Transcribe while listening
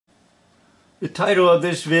The title of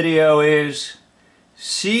this video is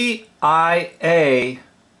CIA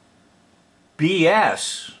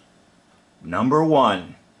BS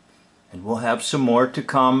 #1, and we'll have some more to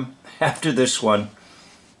come after this one.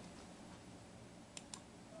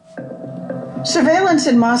 Surveillance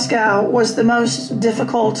in Moscow was the most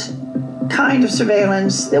difficult kind of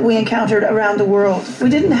surveillance that we encountered around the world.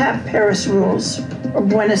 We didn't have Paris rules or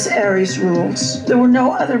Buenos Aires rules. There were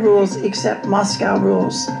no other rules except Moscow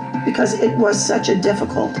rules because it was such a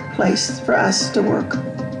difficult place for us to work.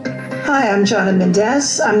 Hi, I'm Jonna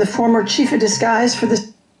Mendez. I'm the former chief of disguise for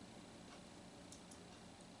the...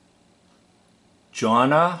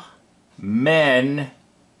 Jonna Mendez.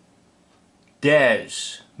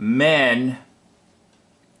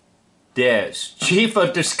 Chief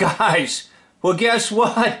of disguise. Well, guess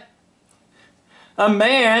what? A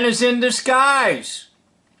man is in disguise.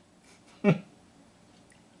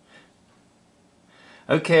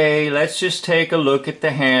 Okay, let's just take a look at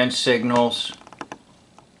the hand signals.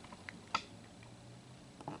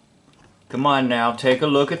 Come on now, take a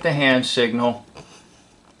look at the hand signal.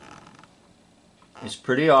 It's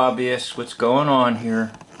pretty obvious what's going on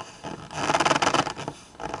here.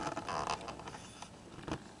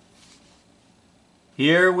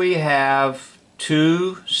 Here we have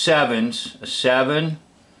two sevens, a 7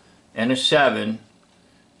 and a 7.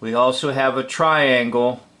 We also have a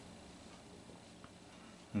triangle.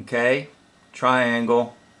 Okay,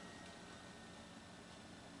 triangle.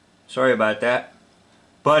 Sorry about that.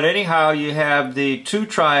 But anyhow, you have the two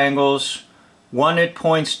triangles, one that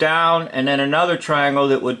points down and then another triangle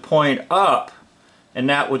that would point up, and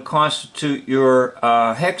that would constitute your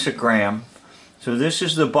hexagram. So this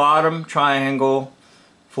is the bottom triangle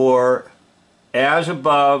for as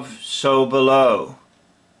above, so below.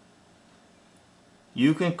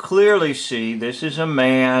 You can clearly see this is a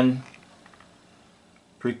man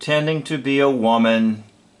pretending to be a woman,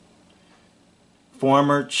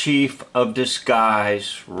 former chief of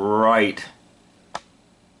disguise, right.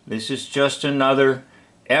 This is just another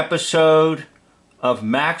episode of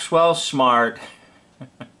Maxwell Smart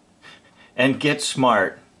and Get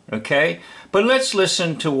Smart, okay? But let's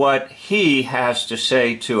listen to what he has to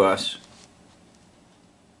say to us.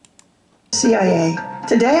 CIA.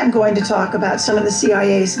 Today I'm going to talk about some of the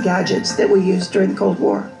CIA's gadgets that we used during the Cold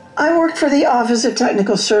War. I worked for the Office of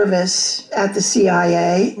Technical Service at the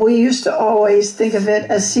CIA. We used to always think of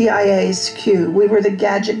it as CIA's Q. We were the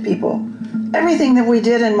gadget people. Everything that we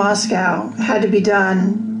did in Moscow had to be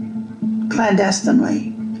done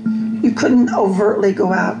clandestinely. You couldn't overtly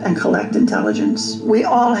go out and collect intelligence. We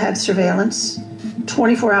all had surveillance,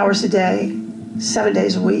 24 hours a day, 7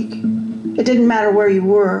 days a week. It didn't matter where you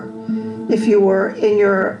were. If you were in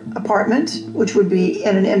your apartment, which would be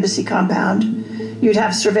in an embassy compound, you'd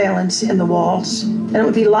have surveillance in the walls, and it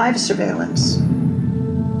would be live surveillance.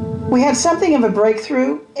 We had something of a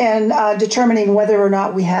breakthrough in determining whether or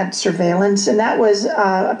not we had surveillance, and that was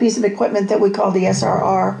a piece of equipment that we called the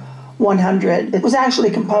SRR 100. It was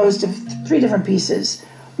actually composed of 3 different pieces.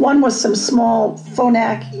 One was some small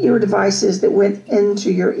phonak ear devices that went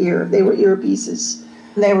into your ear. They were earpieces.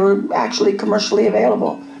 They were actually commercially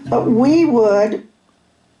available. But we would...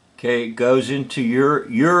 Okay, it goes into your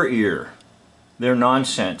ear. They're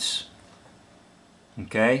nonsense.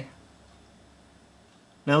 Okay?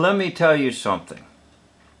 Now let me tell you something.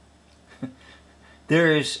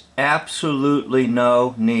 There is absolutely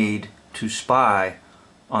no need to spy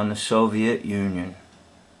on the Soviet Union.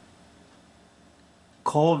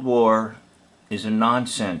 Cold War is a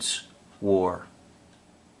nonsense war.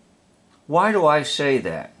 Why do I say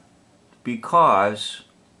that? Because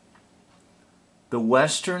the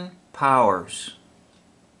Western powers,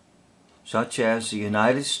 such as the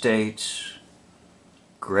United States,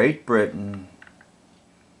 Great Britain,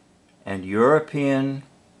 and European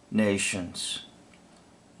nations,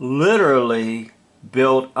 literally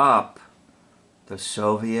built up the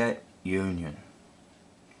Soviet Union.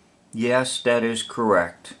 Yes, that is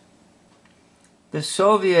correct. The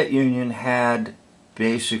Soviet Union had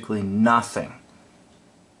basically nothing.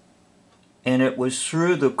 And it was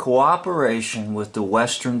through the cooperation with the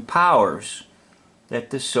Western powers that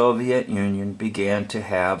the Soviet Union began to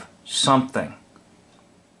have something.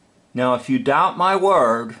 Now, if you doubt my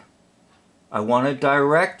word, I want to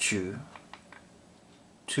direct you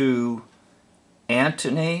to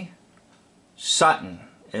Anthony Sutton,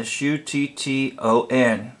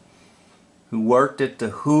 S-U-T-T-O-N, who worked at the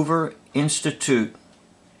Hoover Institute,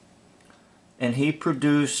 and he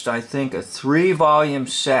produced, I think, a 3-volume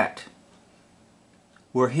set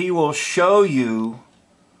where he will show you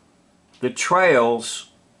the trails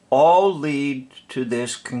all lead to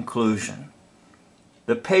this conclusion.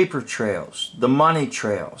 the paper trails, the money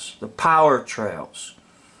trails, the power trails,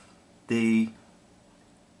 the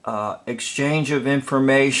exchange of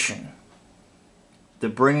information, the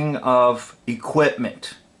bringing of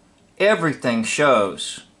equipment. Everything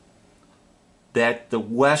shows that the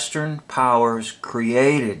Western powers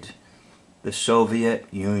created the Soviet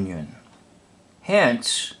Union.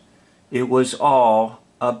 Hence, it was all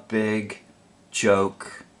a big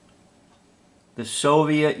joke. The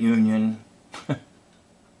Soviet Union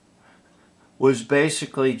was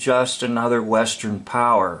basically just another Western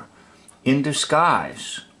power in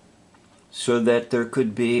disguise so that there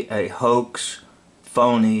could be a hoax,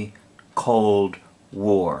 phony, Cold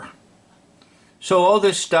War. So all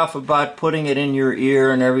this stuff about putting it in your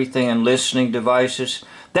ear and everything and listening devices,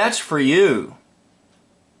 that's for you.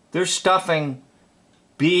 They're stuffing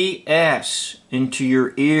BS into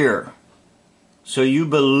your ear. So you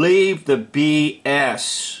believe the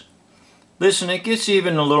BS. Listen, it gets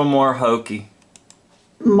even a little more hokey.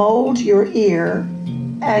 Mold your ear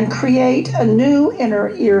and create a new inner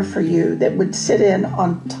ear for you that would sit in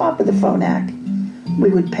on top of the phonak. We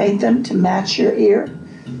would paint them to match your ear.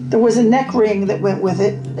 There was a neck ring that went with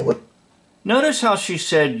it. Notice how she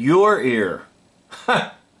said your ear.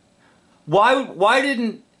 Why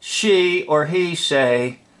didn't she or he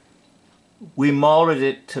say we molded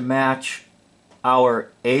it to match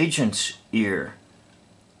our agent's ear?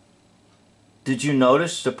 Did you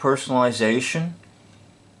notice the personalization?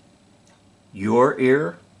 Your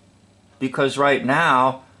ear? Because right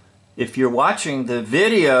now, if you're watching the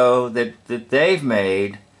video that they've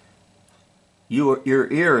made, your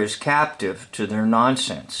ear is captive to their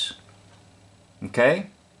nonsense. Okay?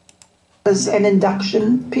 Was an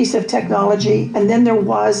induction piece of technology, and then there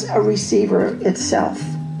was a receiver itself.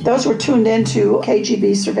 Those were tuned into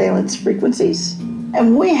KGB surveillance frequencies.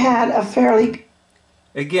 And we had a fairly...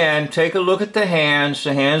 Again, take a look at the hands.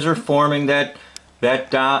 The hands are forming that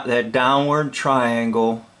downward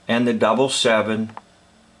triangle and the 777.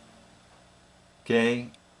 Okay?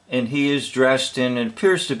 And he is dressed in, it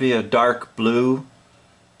appears to be a dark blue.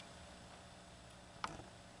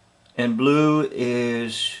 And blue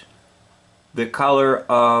is the color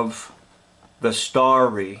of the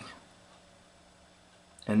starry.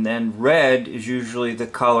 And then red is usually the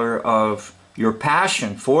color of your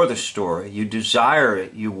passion for the story. You desire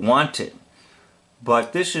it, you want it.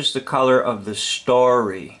 But this is the color of the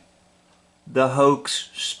story, the hoax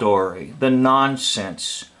story, the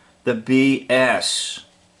nonsense, the BS.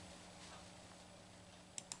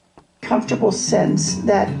 Comfortable sense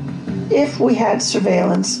that if we had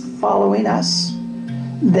surveillance following us,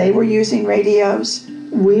 they were using radios,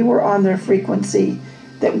 we were on their frequency,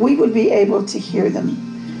 that we would be able to hear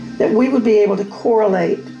them, that we would be able to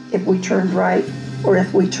correlate if we turned right or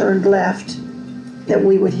if we turned left, that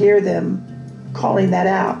we would hear them calling that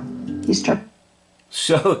out.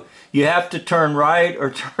 So you have to turn right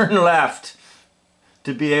or turn left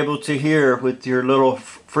to be able to hear with your little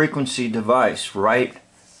frequency device, right?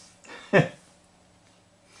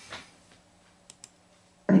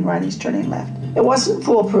 Turning right, he's turning left. It wasn't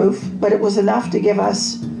foolproof, but it was enough to give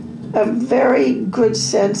us a very good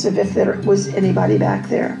sense of if there was anybody back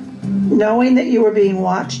there. Knowing that you were being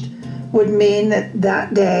watched would mean that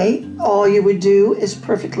that day all you would do is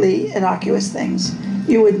perfectly innocuous things.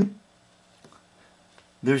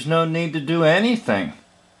 There's no need to do anything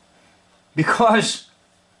because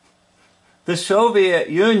the Soviet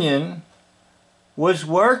Union was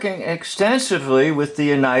working extensively with the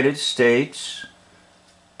United States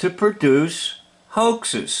to produce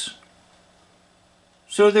hoaxes.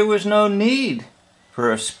 So there was no need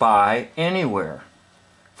for a spy anywhere,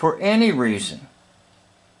 for any reason.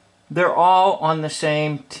 They're all on the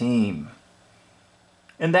same team.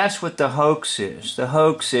 And that's what the hoax is. The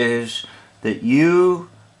hoax is that you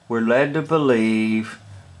were led to believe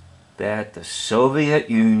that the Soviet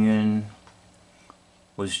Union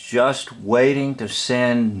was just waiting to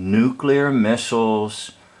send nuclear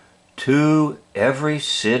missiles to every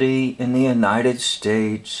city in the United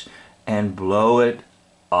States and blow it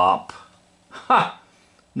up. Ha!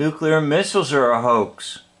 Nuclear missiles are a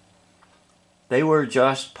hoax. They were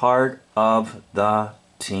just part of the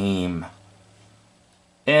team.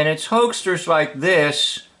 And it's hoaxsters like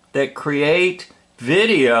this that create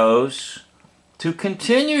videos to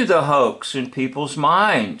continue the hoax in people's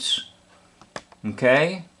minds.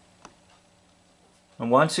 Okay? And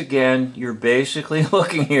once again, you're basically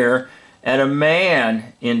looking here at a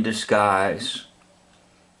man in disguise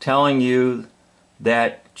telling you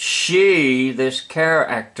that she, this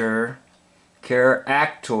character,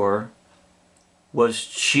 was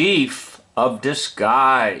chief of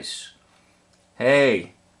disguise.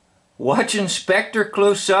 Hey, Watch Inspector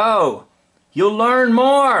Clouseau. You'll learn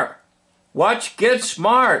more. Watch Get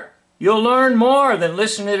Smart. You'll learn more than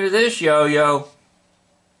listening to this yo-yo.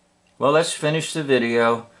 Well, let's finish the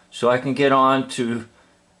video so I can get on to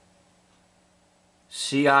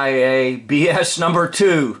CIA BS number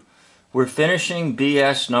 2. We're finishing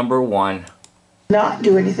BS number 1. Not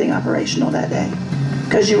do anything operational that day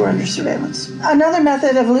because you were under surveillance. Another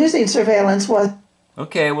method of losing surveillance was...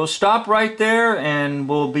 Okay, we'll stop right there and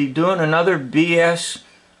we'll be doing another BS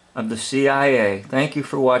of the CIA. Thank you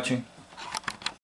for watching.